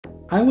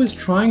I was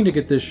trying to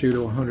get this shoe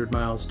to 100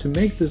 miles to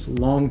make this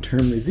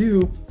long-term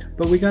review,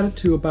 but we got it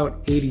to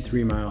about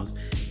 83 miles.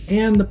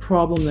 And the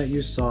problem that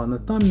you saw in the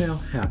thumbnail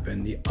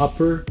happened. The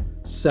upper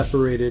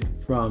separated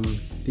from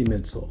the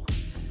midsole.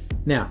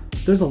 Now,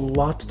 there's a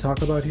lot to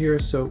talk about here,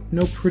 so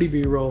no pretty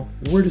B-roll.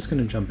 We're just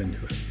gonna jump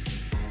into it.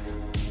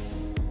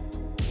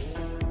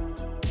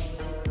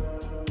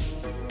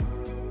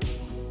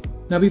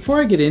 Now, before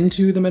I get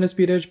into the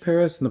Metaspeed Edge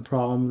Paris and the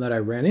problem that I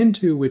ran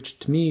into, which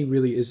to me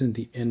really isn't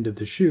the end of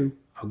the shoe,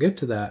 I'll get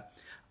to that,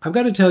 I've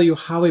got to tell you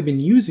how I've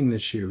been using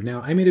this shoe. Now,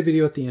 I made a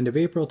video at the end of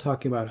April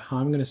talking about how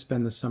I'm going to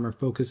spend the summer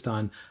focused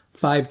on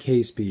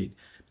 5K speed.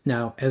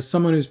 Now, as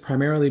someone who's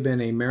primarily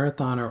been a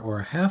marathoner or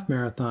a half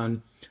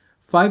marathon,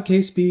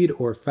 5K speed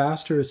or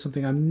faster is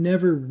something I've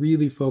never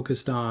really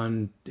focused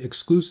on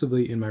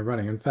exclusively in my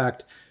running. In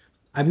fact,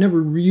 I've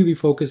never really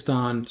focused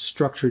on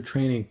structured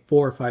training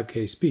for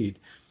 5K speed.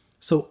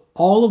 So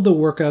all of the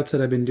workouts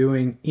that I've been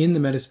doing in the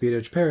Metaspeed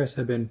Edge Paris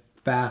have been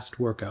fast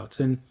workouts.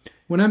 And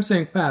when I'm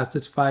saying fast,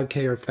 it's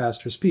 5K or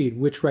faster speed,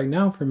 which right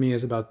now for me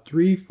is about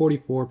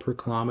 3:44 per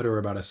kilometer, or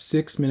about a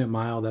 6-minute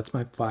mile. That's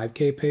my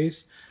 5K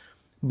pace.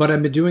 But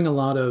I've been doing a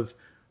lot of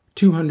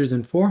 200s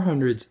and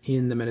 400s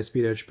in the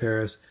Metaspeed Edge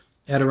Paris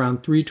at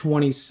around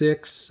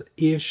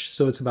 326-ish.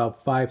 So it's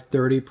about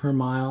 5:30 per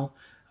mile.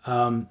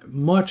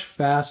 Much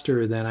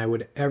faster than I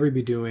would ever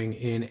be doing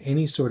in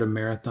any sort of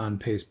marathon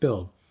pace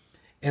build.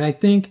 And I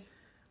think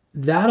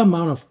that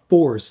amount of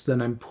force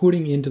that I'm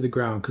putting into the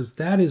ground, because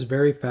that is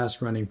very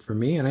fast running for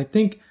me, and I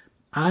think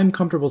I'm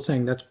comfortable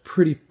saying that's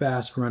pretty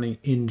fast running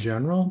in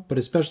general, but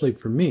especially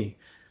for me.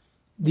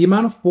 The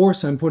amount of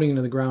force I'm putting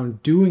into the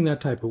ground doing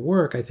that type of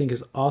work, I think,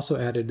 is also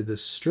added to the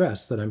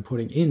stress that I'm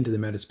putting into the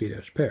Metaspeed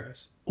Edge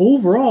Paris.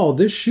 Overall,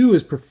 this shoe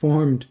has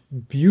performed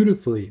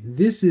beautifully.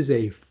 This is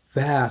a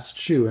fast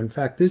shoe. In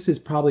fact, this is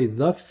probably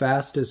the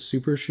fastest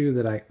super shoe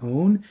that I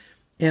own.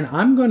 And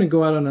I'm going to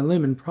go out on a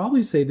limb and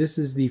probably say this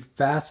is the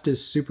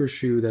fastest super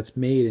shoe that's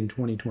made in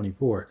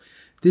 2024.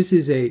 This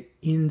is a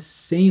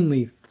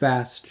insanely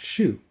fast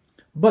shoe,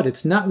 but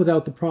it's not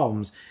without the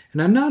problems.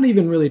 And I'm not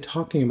even really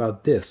talking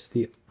about this,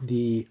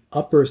 the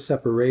upper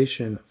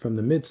separation from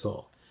the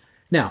midsole.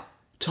 Now,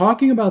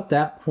 talking about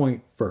that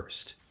point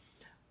first,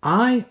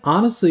 I'm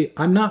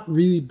not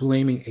really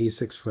blaming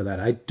Asics for that.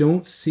 I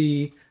don't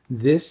see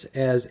this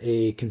as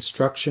a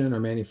construction or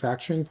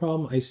manufacturing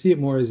problem. I see it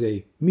more as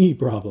a me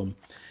problem.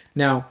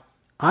 Now,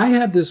 I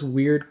have this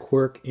weird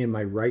quirk in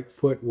my right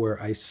foot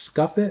where I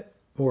scuff it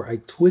or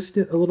I twist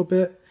it a little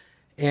bit,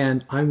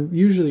 and I'm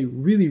usually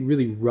really,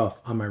 really rough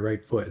on my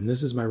right foot, and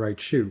this is my right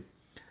shoe.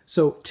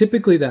 So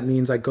typically that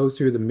means I go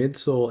through the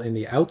midsole and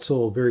the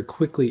outsole very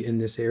quickly in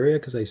this area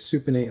because I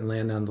supinate and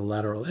land on the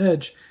lateral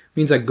edge. It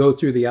means I go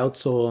through the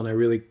outsole and I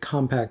really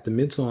compact the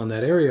midsole in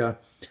that area.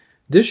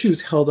 This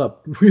shoe's held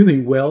up really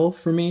well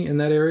for me in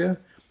that area,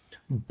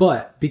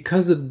 but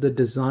because of the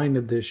design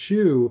of this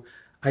shoe,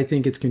 I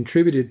think it's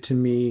contributed to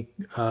me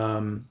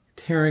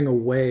tearing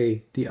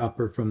away the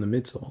upper from the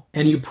midsole.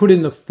 And you put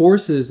in the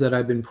forces that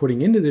I've been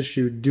putting into this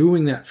shoe,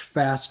 doing that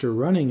faster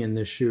running in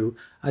this shoe,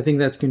 I think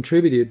that's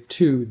contributed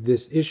to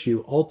this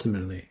issue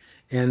ultimately.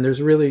 And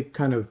there's really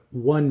kind of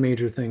one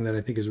major thing that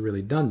I think has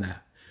really done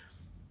that.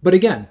 But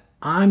again,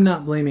 I'm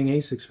not blaming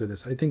Asics for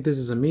this. I think this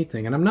is a me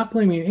thing. And I'm not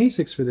blaming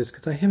Asics for this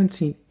because I haven't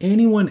seen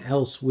anyone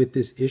else with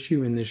this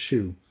issue in this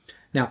shoe.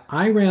 Now,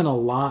 I ran a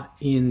lot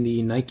in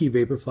the Nike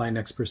Vaporfly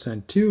Next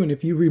Percent 2, and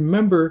if you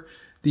remember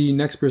the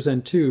Next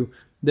Percent 2,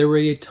 there were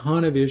a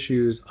ton of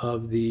issues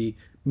of the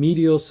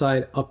medial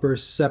side upper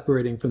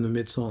separating from the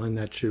midsole in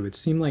that shoe. It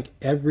seemed like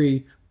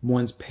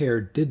everyone's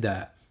pair did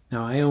that.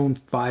 Now, I own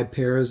 5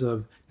 pairs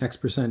of Next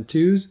Percent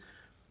 2s.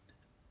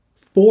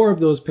 4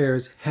 of those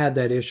pairs had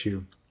that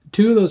issue.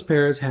 2 of those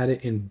pairs had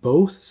it in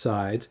both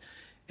sides,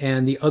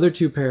 and the other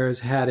 2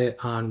 pairs had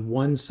it on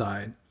one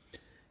side.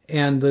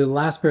 And the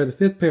last pair, the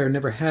 5th pair,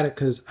 never had it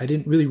because I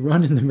didn't really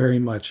run in them very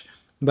much.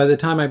 By the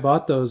time I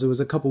bought those, it was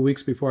a couple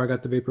weeks before I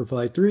got the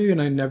Vaporfly 3,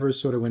 and I never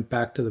sort of went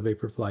back to the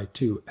Vaporfly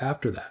 2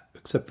 after that,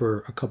 except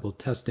for a couple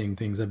testing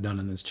things I've done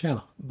on this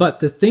channel. But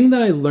the thing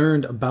that I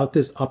learned about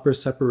this upper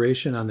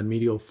separation on the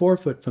medial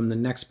forefoot from the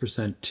Next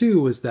Percent 2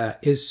 was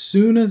that as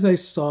soon as I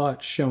saw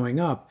it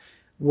showing up,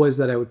 was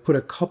that I would put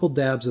a couple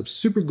dabs of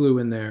super glue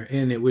in there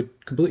and it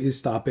would completely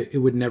stop it. It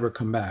would never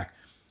come back.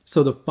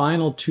 So the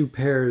final 2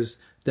 pairs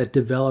that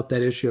developed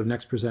that issue of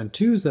Next Percent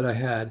 2s that I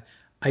had,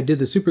 I did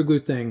the super glue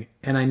thing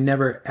and I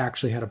never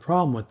actually had a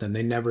problem with them.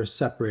 They never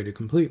separated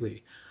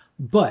completely.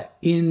 But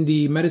in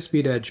the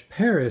Metaspeed Edge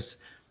Paris,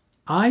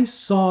 I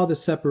saw the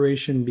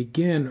separation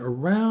begin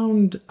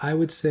around, I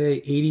would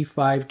say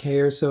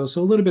 85K or so,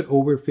 so a little bit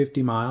over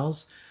 50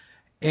 miles.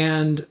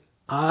 And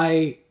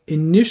I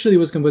initially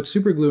was going to put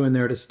super glue in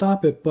there to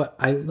stop it, but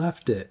I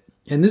left it.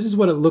 And this is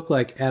what it looked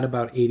like at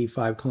about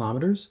 85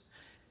 kilometers.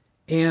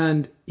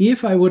 And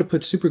if I would have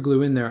put super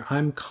glue in there,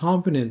 I'm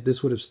confident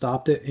this would have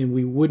stopped it and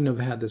we wouldn't have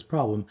had this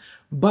problem.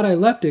 But I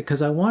left it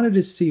because I wanted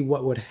to see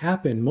what would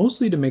happen,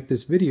 mostly to make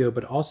this video,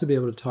 but also be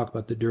able to talk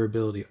about the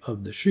durability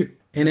of the shoe.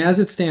 And as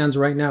it stands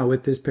right now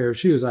with this pair of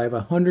shoes, I have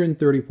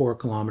 134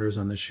 kilometers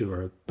on the shoe,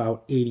 or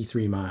about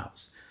 83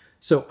 miles.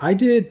 So I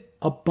did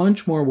a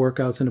bunch more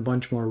workouts and a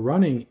bunch more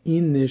running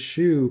in this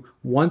shoe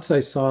once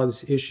I saw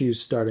this issue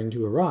starting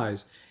to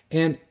arise.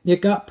 And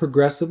it got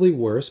progressively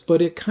worse,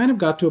 but it kind of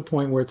got to a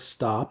point where it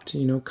stopped,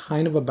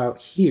 kind of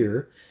about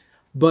here.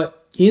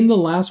 But in the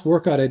last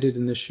workout I did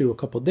in this shoe a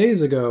couple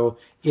days ago,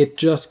 it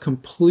just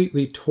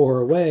completely tore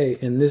away.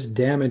 And this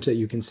damage that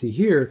you can see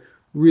here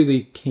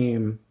really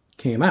came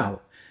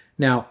out.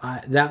 Now,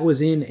 that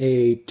was in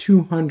a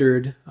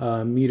 200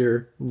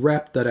 meter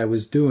rep that I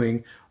was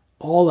doing.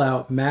 All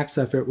out max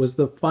effort was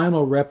the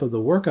final rep of the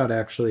workout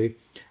actually.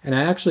 And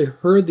I actually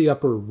heard the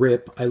upper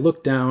rip. I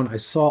looked down, I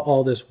saw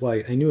all this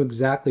white. I knew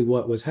exactly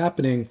what was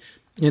happening.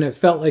 And it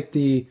felt like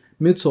the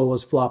midsole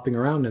was flopping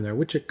around in there,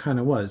 which it kind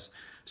of was.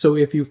 So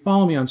if you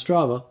follow me on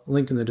Strava,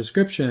 link in the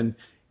description,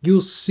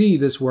 you'll see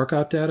this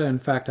workout data. In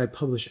fact, I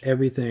publish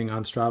everything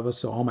on Strava,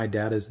 so all my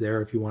data is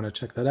there if you want to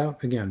check that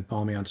out. Again,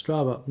 follow me on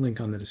Strava,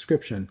 link on the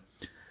description.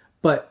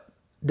 But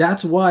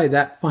that's why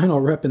that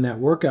final rep in that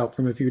workout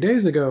from a few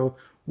days ago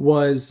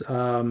was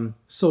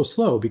so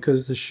slow,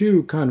 because the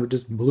shoe kind of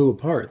just blew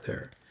apart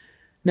there.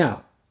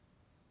 Now,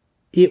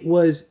 it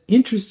was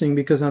interesting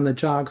because on the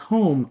jog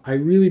home, I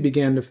really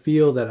began to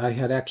feel that I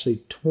had actually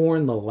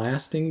torn the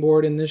lasting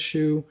board in this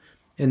shoe,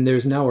 and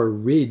there's now a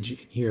ridge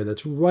in here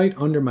that's right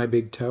under my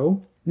big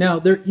toe. Now,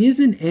 there is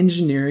an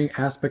engineering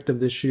aspect of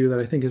this shoe that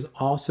I think has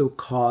also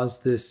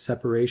caused this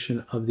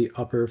separation of the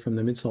upper from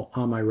the midsole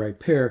on my right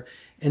pair.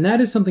 And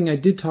that is something I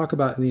did talk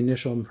about in the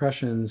initial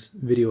impressions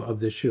video of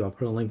this shoe. I'll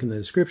put a link in the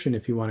description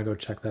if you want to go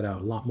check that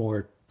out. A lot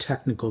more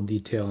technical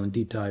detail and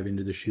deep dive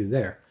into the shoe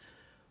there.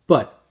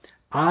 But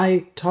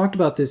I talked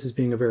about this as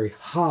being a very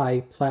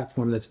high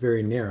platform that's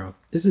very narrow.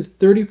 This is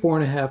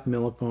 34.5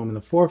 millifoam in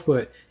the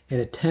forefoot and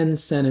a 10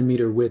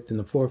 centimeter width in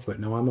the forefoot.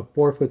 Now, I'm a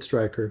 4-foot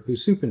striker who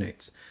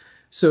supinates.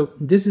 So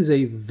this is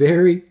a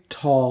very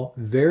tall,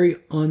 very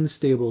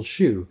unstable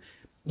shoe.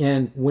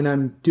 And when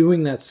I'm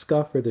doing that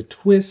scuff or the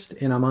twist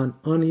and I'm on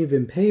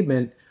uneven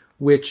pavement,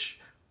 which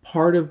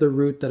part of the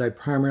route that I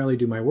primarily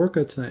do my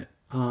workouts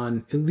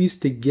on, at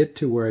least to get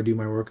to where I do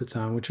my workouts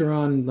on, which are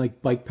on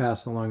like bike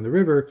paths along the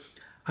river,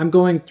 I'm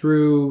going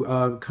through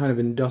kind of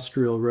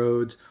industrial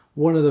roads.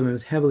 One of them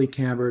is heavily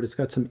cambered. It's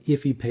got some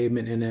iffy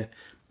pavement in it.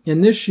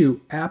 And this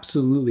shoe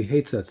absolutely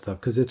hates that stuff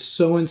because it's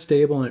so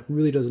unstable and it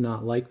really does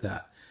not like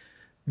that.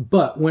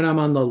 But when I'm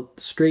on the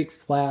straight,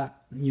 flat,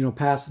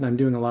 paths that I'm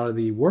doing a lot of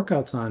the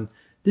workouts on,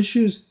 this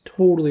shoe's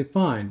totally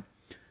fine.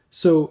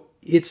 So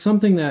it's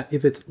something that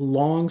if it's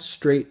long,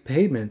 straight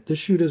pavement, this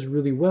shoe does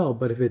really well.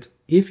 But if it's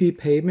iffy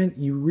pavement,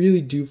 you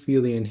really do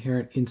feel the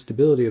inherent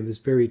instability of this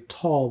very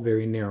tall,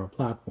 very narrow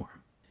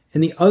platform.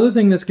 And the other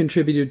thing that's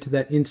contributed to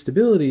that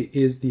instability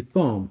is the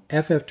foam,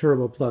 FF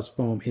Turbo Plus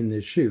foam in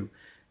this shoe.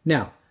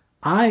 Now,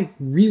 I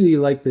really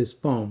like this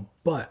foam,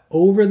 but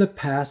over the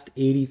past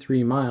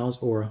 83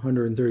 miles or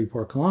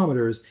 134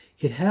 kilometers,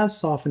 it has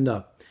softened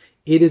up.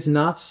 It is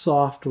not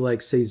soft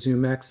like, say,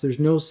 Zoom X. There's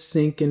no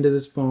sink into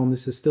this foam.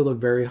 This is still a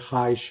very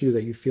high shoe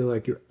that you feel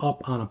like you're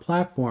up on a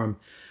platform,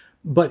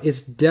 but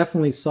it's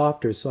definitely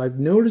softer. So I've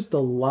noticed a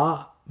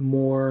lot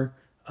more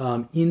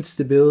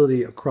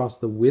instability across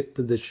the width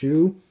of the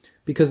shoe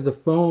because the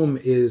foam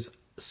is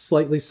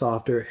slightly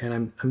softer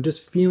and I'm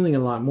just feeling a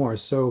lot more.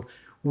 So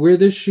where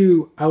this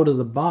shoe out of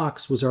the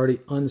box was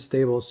already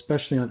unstable,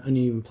 especially on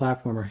uneven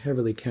platform or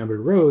heavily cambered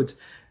roads,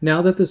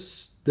 now that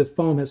the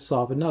foam has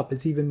softened up,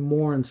 it's even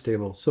more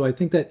unstable. So I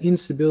think that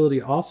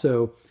instability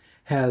also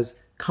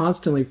has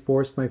constantly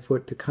forced my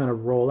foot to kind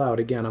of roll out.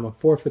 Again, I'm a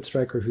 4-foot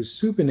striker who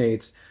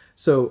supinates,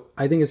 so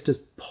I think it's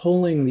just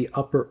pulling the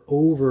upper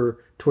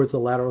over towards the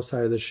lateral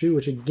side of the shoe,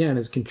 which again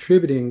is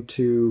contributing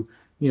to,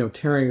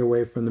 tearing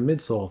away from the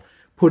midsole.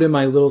 Put in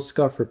my little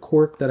scuff or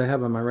cork that I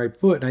have on my right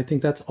foot, and I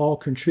think that's all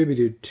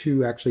contributed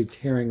to actually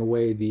tearing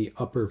away the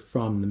upper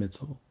from the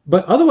midsole.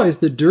 But otherwise,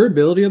 the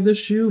durability of this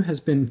shoe has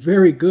been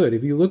very good.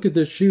 If you look at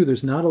this shoe,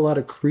 there's not a lot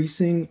of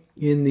creasing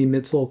in the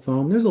midsole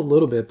foam. There's a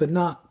little bit, but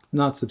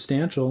not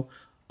substantial.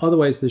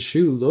 Otherwise, the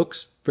shoe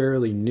looks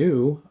fairly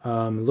new.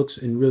 It looks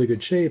in really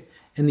good shape.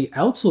 And the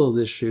outsole of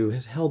this shoe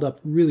has held up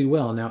really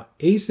well. Now,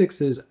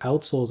 Asics'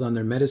 outsoles on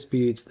their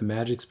Metaspeeds, the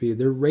Magic Speed,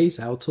 their race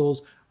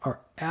outsoles are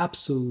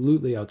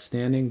absolutely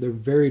outstanding. They're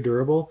very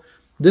durable.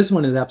 This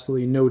one is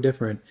absolutely no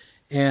different.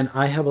 And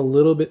I have a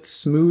little bit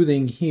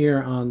smoothing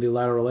here on the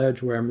lateral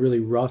edge where I'm really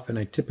rough and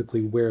I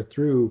typically wear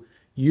through,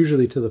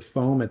 usually to the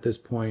foam at this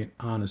point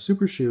on a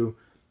super shoe.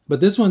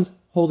 But this one's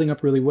holding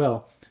up really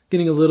well.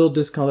 Getting a little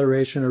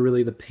discoloration or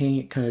really the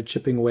paint kind of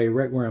chipping away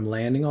right where I'm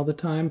landing all the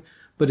time,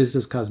 but it's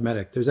just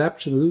cosmetic. There's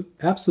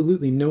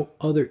absolutely no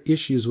other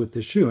issues with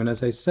this shoe. And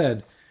as I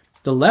said,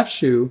 the left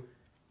shoe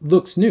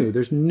looks new.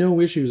 There's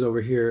no issues over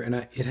here, and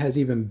it has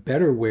even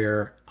better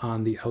wear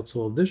on the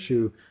outsole of this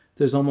shoe.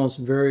 There's almost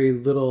very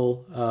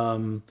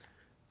little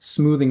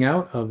smoothing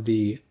out of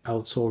the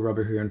outsole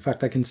rubber here. In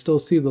fact, I can still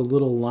see the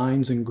little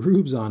lines and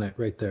grooves on it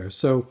right there.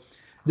 So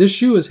this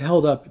shoe is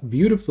held up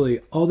beautifully,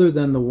 other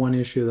than the one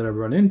issue that I've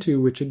run into,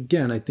 which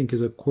again, I think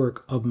is a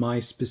quirk of my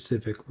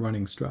specific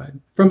running stride.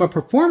 From a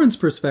performance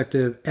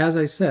perspective, as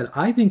I said,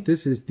 I think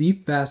this is the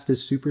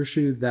fastest super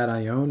shoe that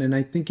I own, and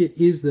I think it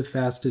is the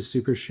fastest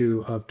super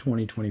shoe of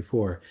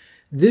 2024.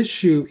 This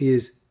shoe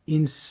is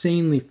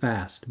insanely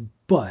fast,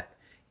 but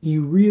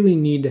you really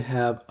need to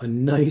have a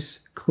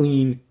nice,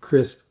 clean,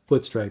 crisp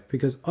foot strike,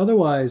 because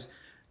otherwise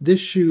this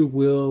shoe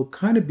will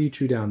kind of beat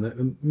you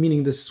down.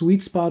 Meaning the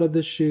sweet spot of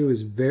this shoe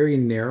is very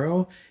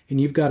narrow,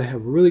 and you've got to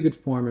have really good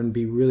form and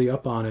be really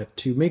up on it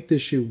to make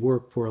this shoe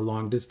work for a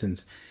long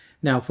distance.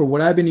 Now, for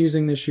what I've been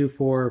using this shoe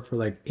for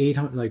like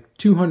 800, like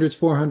 200s,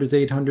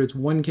 400s, 800s,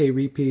 1K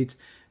repeats,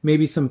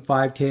 maybe some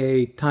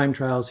 5K time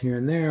trials here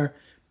and there,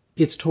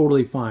 it's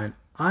totally fine.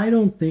 I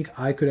don't think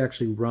I could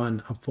actually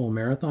run a full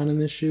marathon in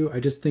this shoe. I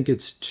just think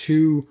it's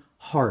too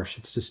harsh.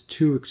 It's just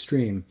too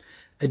extreme.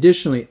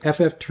 Additionally,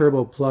 FF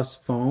Turbo Plus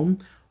foam,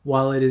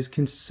 while it is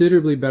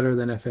considerably better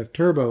than FF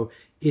Turbo,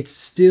 it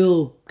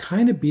still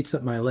kind of beats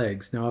up my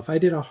legs. Now, if I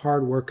did a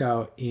hard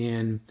workout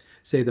in,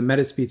 say, the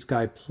Metaspeed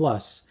Sky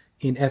Plus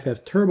in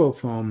FF Turbo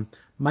foam,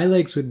 my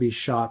legs would be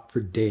shot for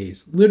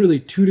days. Literally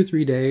 2 to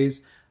 3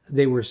 days.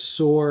 They were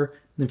sore.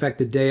 In fact,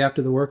 the day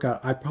after the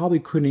workout, I probably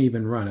couldn't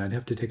even run. I'd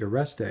have to take a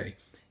rest day.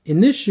 In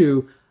this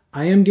shoe,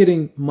 I am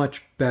getting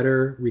much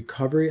better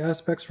recovery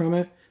aspects from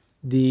it.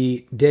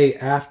 The day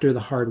after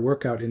the hard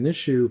workout in this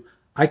shoe,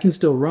 I can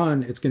still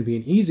run. It's going to be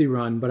an easy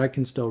run, but I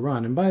can still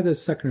run. And by the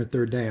second or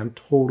third day, I'm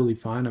totally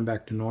fine. I'm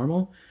back to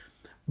normal.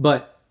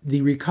 But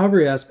the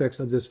recovery aspects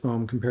of this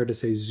foam compared to,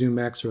 say, Zoom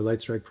X or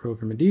Lightstrike Pro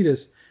from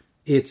Adidas,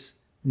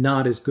 it's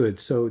not as good.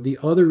 So the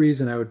other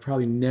reason I would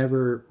probably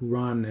never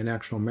run an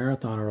actual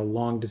marathon or a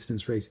long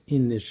distance race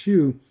in this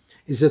shoe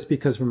is just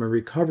because from a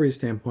recovery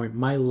standpoint,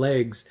 my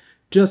legs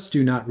just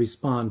do not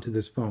respond to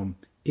this foam.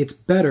 It's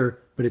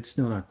better, but it's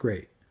still not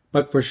great.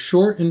 But for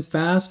short and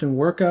fast and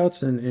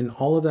workouts and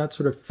all of that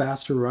sort of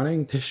faster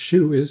running, this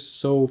shoe is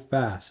so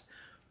fast.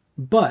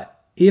 But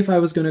if I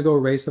was going to go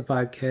race a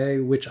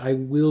 5K, which I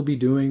will be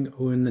doing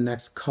in the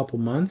next couple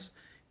months,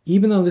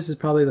 even though this is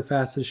probably the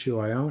fastest shoe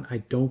I own, I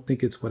don't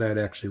think it's what I'd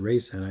actually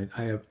race in.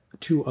 I have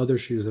 2 other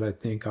shoes that I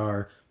think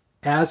are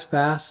as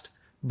fast,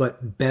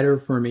 but better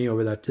for me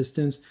over that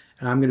distance.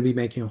 And I'm going to be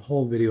making a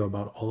whole video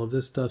about all of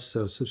this stuff.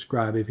 So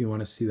subscribe if you want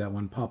to see that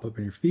one pop up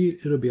in your feed.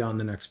 It'll be on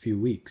the next few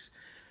weeks.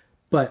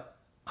 But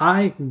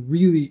I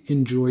really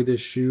enjoy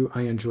this shoe.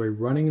 I enjoy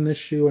running in this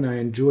shoe, and I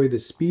enjoy the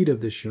speed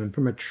of this shoe. And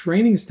from a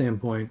training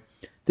standpoint,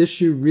 this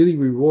shoe really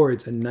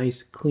rewards a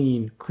nice,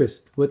 clean,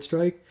 crisp foot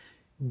strike,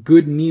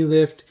 good knee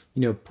lift,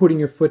 putting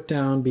your foot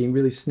down, being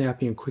really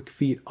snappy and quick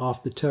feet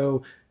off the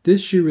toe.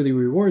 This shoe really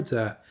rewards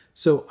that.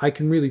 So I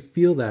can really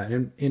feel that.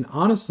 And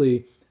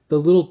honestly, the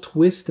little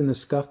twist and the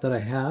scuff that I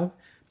have,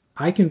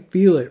 I can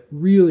feel it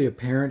really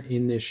apparent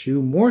in this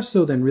shoe, more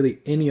so than really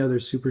any other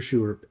super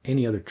shoe or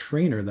any other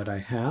trainer that I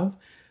have.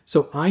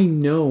 So I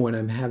know when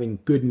I'm having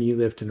good knee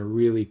lift and a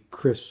really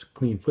crisp,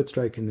 clean foot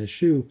strike in this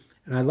shoe,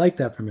 and I like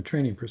that from a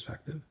training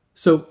perspective.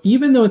 So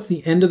even though it's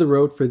the end of the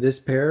road for this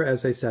pair,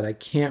 as I said, I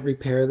can't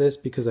repair this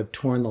because I've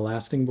torn the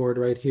lasting board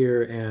right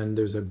here and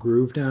there's a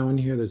groove down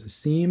here, there's a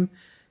seam.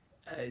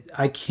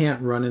 I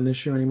can't run in this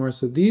shoe anymore.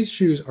 So these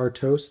shoes are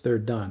toast, they're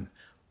done.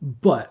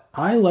 But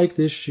I like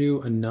this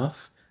shoe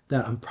enough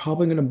that I'm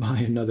probably going to buy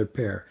another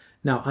pair.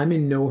 Now, I'm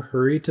in no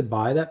hurry to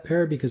buy that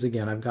pair because,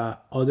 again, I've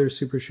got other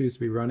super shoes to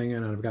be running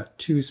in, and I've got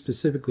 2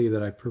 specifically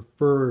that I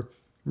prefer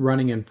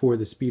running in for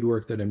the speed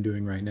work that I'm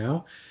doing right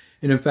now.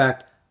 And in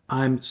fact,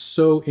 I'm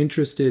so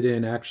interested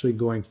in actually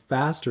going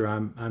faster.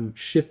 I'm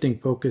shifting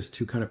focus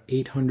to kind of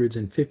 800s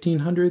and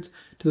 1500s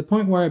to the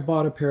point where I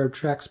bought a pair of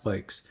track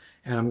spikes,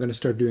 and I'm going to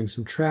start doing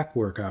some track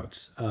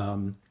workouts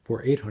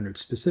for 800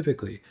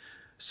 specifically.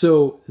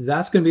 So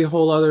that's going to be a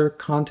whole other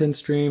content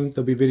stream.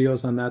 There'll be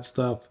videos on that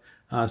stuff.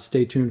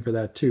 Stay tuned for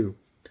that too.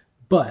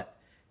 But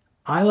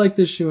I like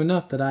this shoe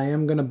enough that I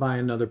am going to buy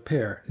another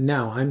pair.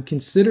 Now, I'm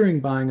considering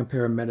buying a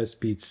pair of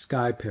Metaspeed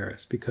Sky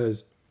Paris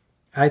because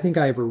I think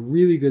I have a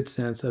really good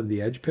sense of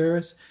the Edge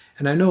Paris.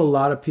 And I know a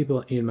lot of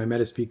people in my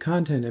Metaspeed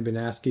content have been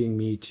asking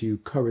me to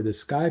cover the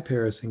Sky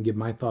Paris and give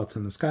my thoughts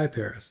on the Sky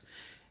Paris.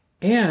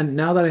 And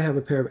now that I have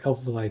a pair of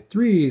Alphafly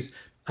 3s,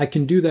 I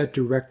can do that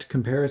direct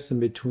comparison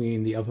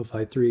between the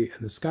Alphafly 3 and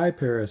the Sky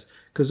Paris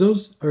because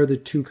those are the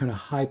 2 kind of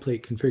high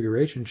plate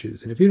configuration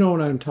shoes. And if you know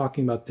what I'm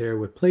talking about there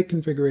with plate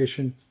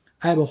configuration,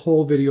 I have a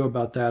whole video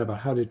about that,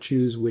 about how to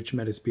choose which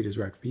Metaspeed is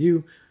right for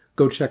you.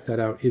 Go check that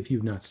out if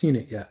you've not seen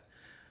it yet.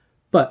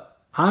 But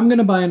I'm going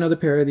to buy another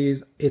pair of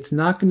these. It's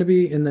not going to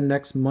be in the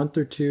next month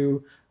or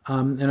 2.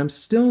 And I'm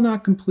still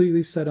not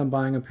completely set on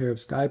buying a pair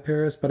of Sky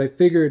Paris, but I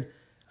figured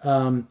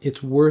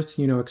it's worth,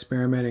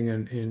 experimenting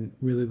and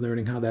really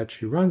learning how that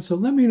shoe runs. So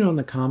let me know in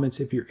the comments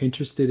if you're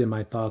interested in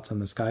my thoughts on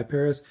the Sky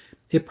Paris.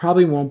 It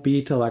probably won't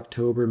be till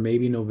October,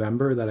 maybe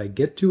November that I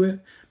get to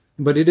it,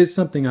 but it is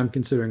something I'm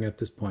considering at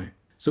this point.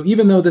 So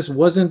even though this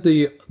wasn't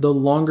the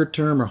longer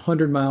term or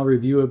 100-mile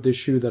review of this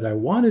shoe that I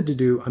wanted to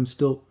do, I'm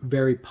still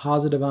very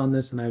positive on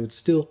this, and I would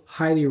still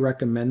highly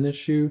recommend this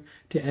shoe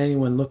to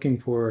anyone looking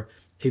for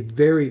a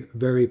very,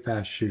 very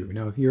fast shoe.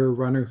 Now, if you're a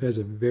runner who has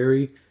a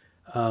very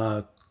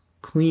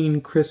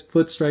clean, crisp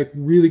foot stripe,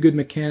 really good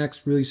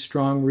mechanics, really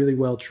strong, really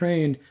well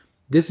trained,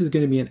 this is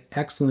going to be an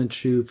excellent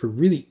shoe for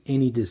really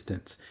any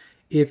distance.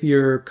 If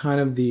you're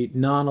kind of the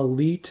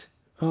non-elite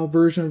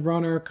version of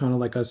runner, kind of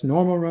like us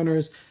normal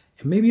runners,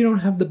 and maybe you don't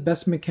have the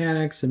best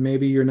mechanics and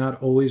maybe you're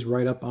not always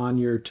right up on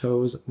your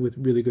toes with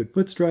really good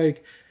foot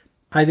strike,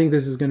 I think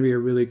this is going to be a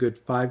really good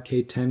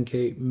 5K,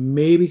 10K,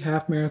 maybe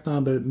half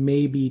marathon, but it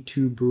may be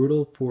too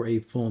brutal for a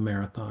full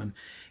marathon.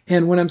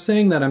 And when I'm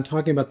saying that, I'm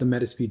talking about the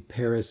Metaspeed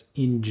Paris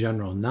in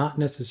general, not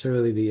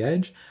necessarily the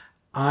Edge.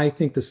 I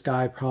think the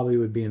Sky probably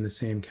would be in the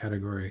same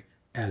category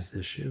as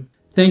this shoe.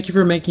 Thank you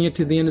for making it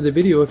to the end of the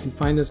video. If you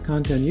find this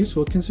content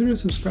useful, consider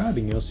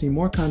subscribing. You'll see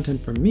more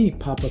content from me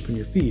pop up in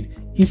your feed.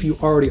 If you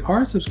already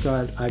are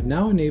subscribed, I've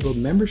now enabled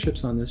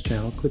memberships on this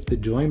channel. Click the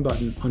join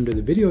button under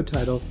the video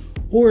title,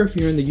 or if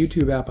you're in the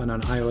YouTube app on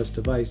an iOS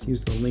device,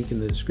 use the link in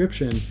the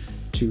description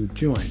to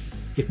join.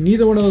 If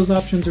neither one of those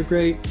options are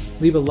great,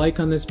 leave a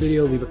like on this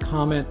video, leave a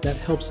comment. That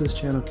helps this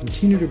channel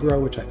continue to grow,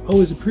 which I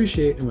always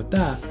appreciate. And with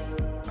that,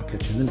 I'll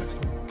catch you in the next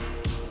one.